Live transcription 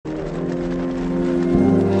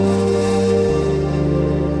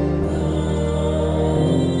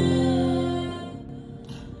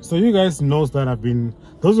So you guys knows that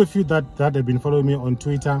those of you that have been following me on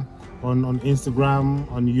Twitter, on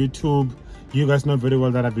Instagram, on YouTube, you guys know very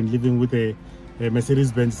well that I've been living with a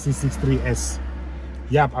Mercedes Benz C63s.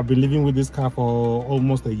 Yep, I've been living with this car for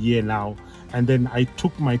almost a year now, and then I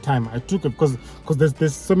took my time. I took it because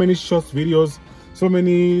there's so many short videos,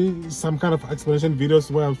 some kind of explanation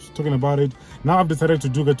videos where I was talking about it. Now I've decided to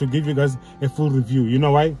give you guys a full review. You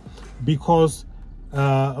know why? Because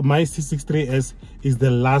my C63s is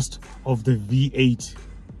the last of the V8.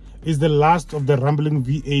 It's the last of the rumbling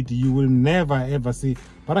V8 you will never ever see.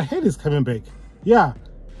 But I heard it's coming back. Yeah.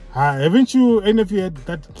 Haven't you, any of you heard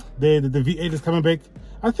that the V8 is coming back?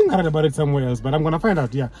 I think I read about it somewhere else, but I'm gonna find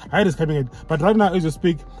out. Yeah, I heard it's coming in. But right now, as you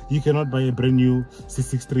speak, you cannot buy a brand new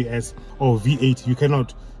C63s or V8. You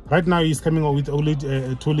cannot. Right now, it's coming out with only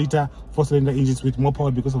 2-liter 4-cylinder engines with more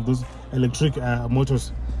power because of those electric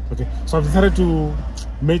motors. Okay, so I've decided to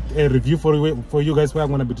make a review for you guys where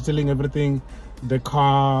I'm gonna be detailing everything: the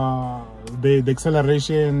car, the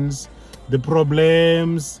accelerations, the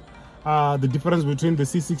problems, the difference between the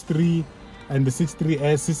C63 and the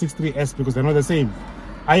C63s, because they're not the same.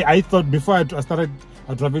 I thought before I started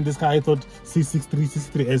driving this car, I thought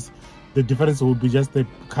C63s, the difference would be just the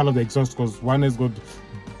color of the exhaust, because one has got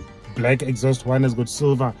black exhaust, one has got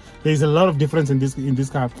silver. There's a lot of difference in this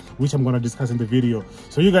car, which I'm going to discuss in the video.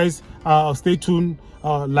 So you guys stay tuned,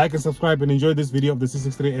 like and subscribe, and enjoy this video of the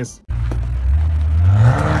C63s.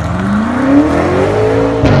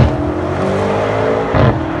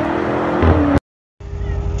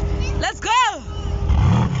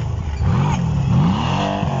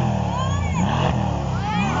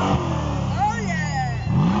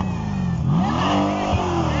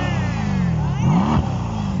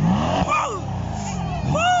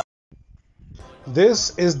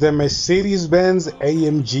 This is the Mercedes-Benz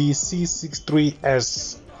AMG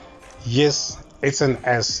C63s. Yes, it's an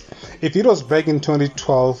S. If it was back in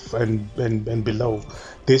 2012 and below,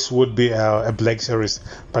 this would be a Black Series.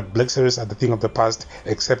 But Black Series are the thing of the past,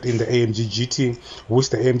 except in the AMG GT, which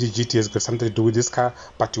the AMG GT has got something to do with this car,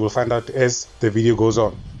 but you will find out as the video goes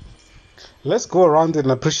on. Let's go around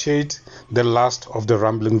and appreciate the last of the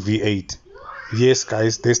rumbling V8. Yes,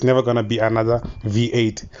 guys, there's never going to be another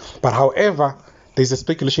V8. But however, there's a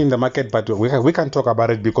speculation in the market, but we can't talk about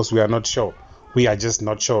it because we are not sure. We are just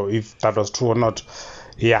not sure if that was true or not.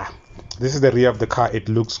 Yeah, this is the rear of the car. It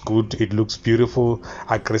looks good. It looks beautiful,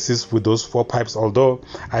 aggressive with those 4 pipes, although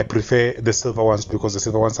I prefer the silver ones because the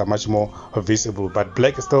silver ones are much more visible. But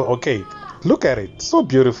black is still okay. Look at it. So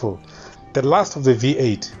beautiful. The last of the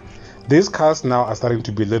V8. These cars now are starting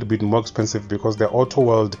to be a little bit more expensive because the auto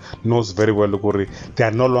world knows very well, they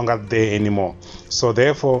are no longer there anymore. So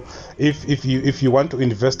therefore, if you want to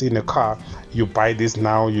invest in a car, you buy this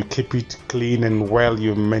now, you keep it clean and well,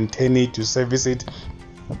 you maintain it, you service it,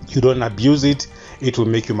 you don't abuse it, it will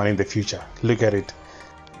make you money in the future. Look at it.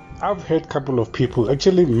 I've heard a couple of people,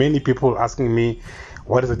 actually many people, asking me,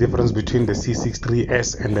 what is the difference between the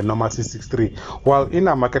C63s and the normal C63? Well, in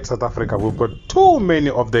our market, South Africa, we've got too many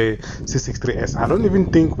of the C63s. I don't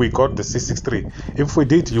even think we got the C63. If we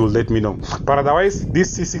did, you'll let me know. But otherwise,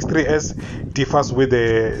 this C63s differs with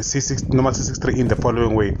the normal C63 in the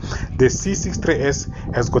following way. The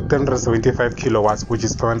C63s has got 375 kilowatts, which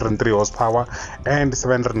is 503 horsepower, and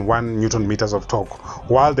 701 Newton meters of torque.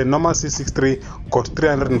 While the normal C63 got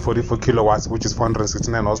 344 kilowatts, which is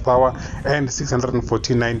 469 horsepower, and 649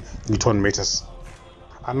 Newton meters.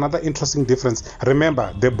 Another interesting difference,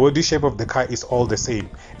 remember, the body shape of the car is all the same.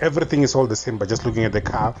 Everything is all the same by just looking at the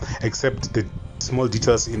car, except the small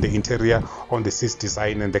details in the interior, on the seat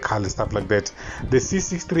design and the car and stuff like that. The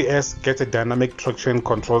C63s gets a dynamic traction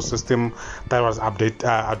control system that was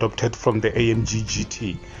adopted from the AMG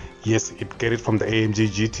GT. Yes, it get it from the AMG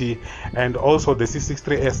GT, and also the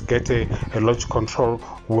C63s get a launch control.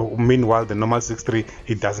 Meanwhile, the normal 63,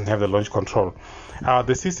 it doesn't have the launch control.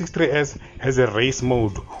 The C63s has a race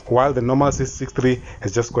mode, while the normal C63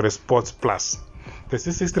 has just got a sports plus. The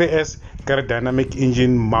C63s got a dynamic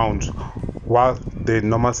engine mount, while the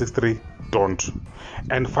normal 63 don't.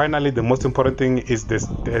 And finally, the most important thing is the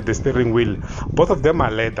steering wheel. Both of them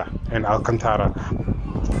are leather and Alcantara.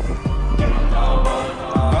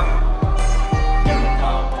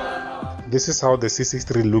 This is how the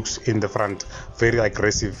C63 looks in the front, very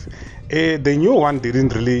aggressive. The new one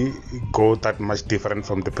didn't really go that much different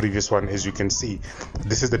from the previous one, as you can see.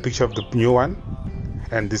 This is the picture of the new one,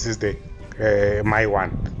 and this is the my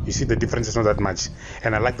one. You see the difference is not that much,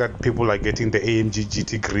 and I like that people are getting the AMG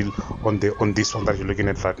GT grille on this one that you're looking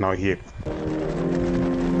at right now here.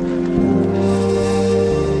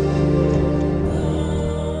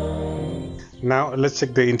 Now let's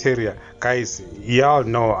check the interior, guys. Y'all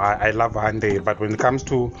know I love Hyundai, but when it comes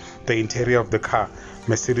to the interior of the car,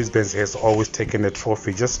 Mercedes-Benz has always taken a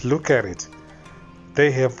trophy. Just look at it. They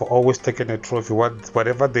have always taken a trophy.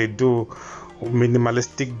 Whatever they do,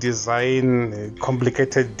 minimalistic design,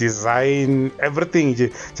 complicated design, everything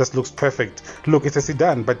just looks perfect. Look, it's a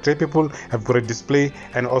sedan, but three people have got a display,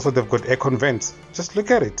 and also they've got aircon vents. Just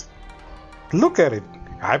look at it. Look at it.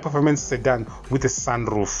 High performance sedan with a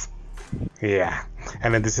sunroof. Yeah,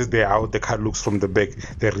 and then this is how the car looks from the back,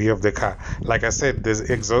 the rear of the car. Like I said, the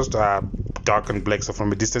exhaust are dark and black, so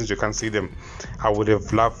from a distance you can't see them. I would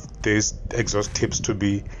have loved these exhaust tips to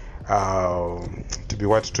be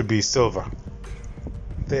silver.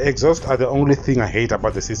 The exhaust are the only thing I hate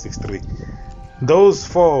about the C63. Those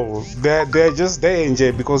four, they're just there,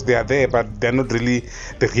 NJ, because they are there, but they're not really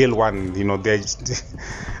the real one. You know, they're just,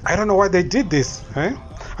 I don't know why they did this. Huh?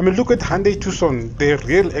 I mean, look at Hyundai Tucson. Their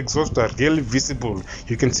real exhausts are really visible.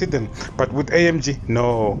 You can see them. But with AMG,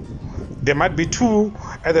 no. There might be two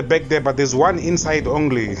at the back there, but there's one inside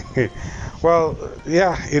only. Well,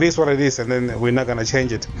 yeah, it is what it is, and then we're not gonna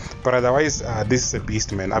change it. But otherwise, this is a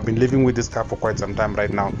beast, man. I've been living with this car for quite some time right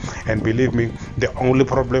now, and believe me, the only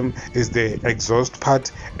problem is the exhaust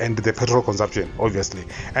part and the petrol consumption, obviously.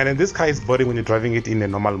 And then this car is boring when you're driving it in a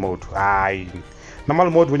normal mode. Normal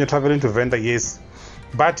mode when you're traveling to Venda, yes.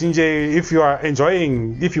 But if you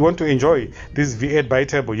want to enjoy this V8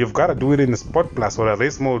 bi-turbo, you've got to do it in a Sport Plus or a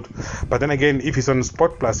race mode. But then again, if it's on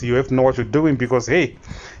Sport Plus, you have to know what you're doing, because hey,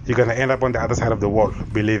 you're gonna end up on the other side of the wall.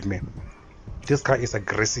 Believe me, this car is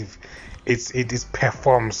aggressive. It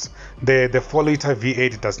performs. The 4-liter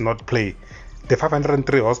V8 does not play. The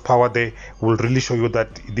 503 horsepower there will really show you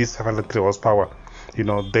that this 503 horsepower. You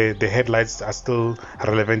know, the headlights are still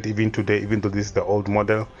relevant even today, even though this is the old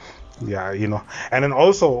model. Yeah, you know. And then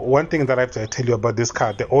also one thing that I have to tell you about this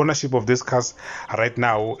car, the ownership of this cars right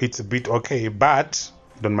now, it's a bit okay, but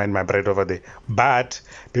don't mind my bread over there, but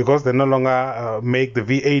because they no longer make the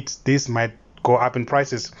V8, this might go up in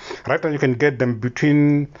prices. Right now you can get them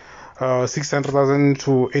between 600,000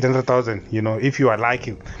 to 800,000, you know, if you are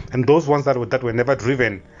liking. And those ones that were never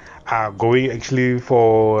driven are going actually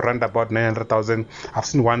for around about 900,000. I've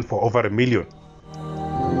seen one for over $1 million.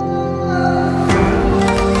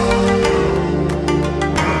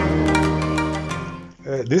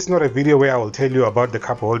 This is not a video where I will tell you about the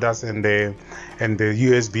cup holders and the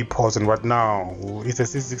USB ports and what. Now it's a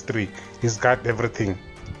C63. It's got everything.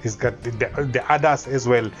 It's got the others as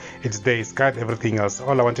well. It's there. It's got everything else.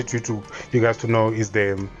 All I wanted you guys to know is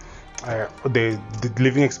the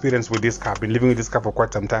living experience with this car. I've been living with this car for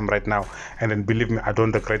quite some time right now, and then believe me, I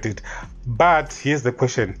don't regret it. But here's the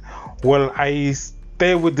question: will I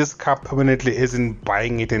stay with this car permanently, as in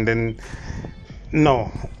buying it and then?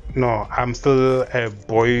 No, I'm still a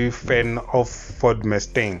boy fan of Ford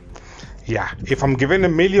Mustang. Yeah, if I'm given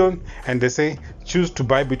 $1 million and they say choose to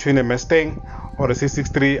buy between a Mustang or a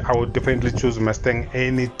C63, I would definitely choose Mustang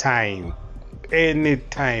anytime.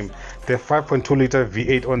 The 5.2-liter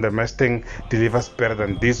V8 on the Mustang delivers better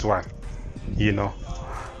than this one, you know.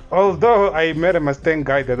 Although I met a Mustang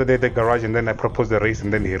guy the other day at the garage, and then I proposed the race,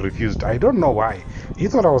 and then he refused. I don't know why. He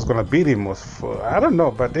thought I was gonna beat him. I don't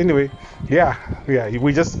know. But anyway, yeah.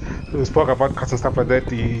 We just spoke about cars and stuff like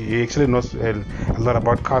that. He actually knows a lot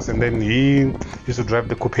about cars, and then he used to drive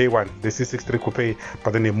the coupe one, the C63 coupe.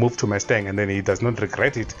 But then he moved to Mustang, and then he does not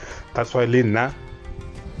regret it. That's why Lina,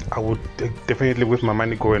 I would definitely, with my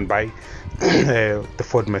money, go and buy the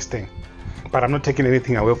Ford Mustang. But I'm not taking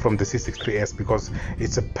anything away from the C63S, because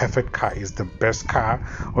it's a perfect car. It's the best car.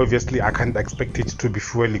 Obviously, I can't expect it to be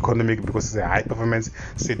fuel economic because it's a high performance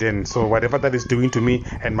sedan. So whatever that is doing to me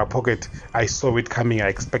and my pocket, I saw it coming. I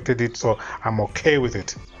expected it, so I'm okay with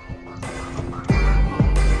it.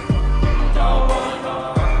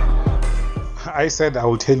 I said I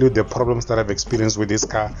will tell you the problems that I've experienced with this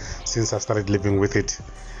car since I started living with it.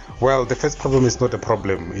 Well, the first problem is not a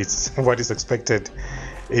problem. It's what is expected.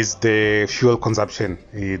 Is the fuel consumption.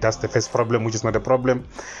 That's the first problem, which is not a problem.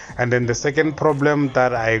 And then the second problem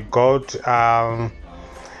that I got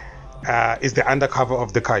is the undercover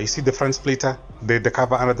of the car. You see the front splitter, the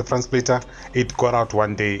cover under the front splitter, it got out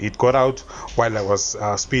one day. It got out while I was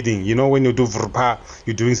speeding. You know, when you do VRPA,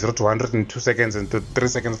 you're doing 0 to 100 in 2 seconds and 3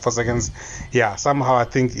 seconds, 4 seconds. Yeah, somehow I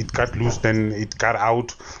think it got loose, then it got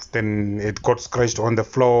out, then it got scratched on the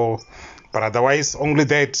floor. But otherwise, only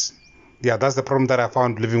that. Yeah, that's the problem that I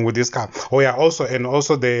found living with this car. Oh yeah, also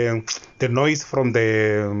the noise from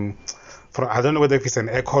the I don't know whether if it's an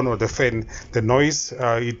aircon or the fan, the noise,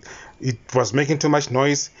 it was making too much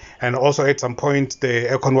noise. And also at some point the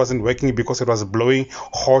aircon wasn't working because it was blowing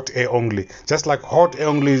hot air only, just like hot air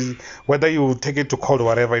only. Whether you take it to cold or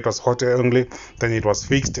whatever, it was hot air only. Then it was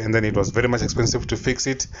fixed, and then it was very much expensive to fix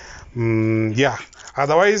it. Yeah,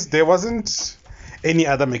 otherwise there wasn't any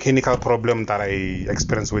other mechanical problem that I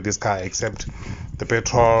experienced with this car, except the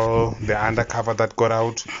petrol, the undercover that got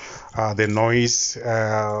out, the noise,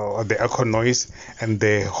 the aircon noise, and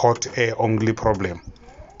the hot air only problem.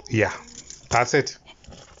 Yeah, that's it.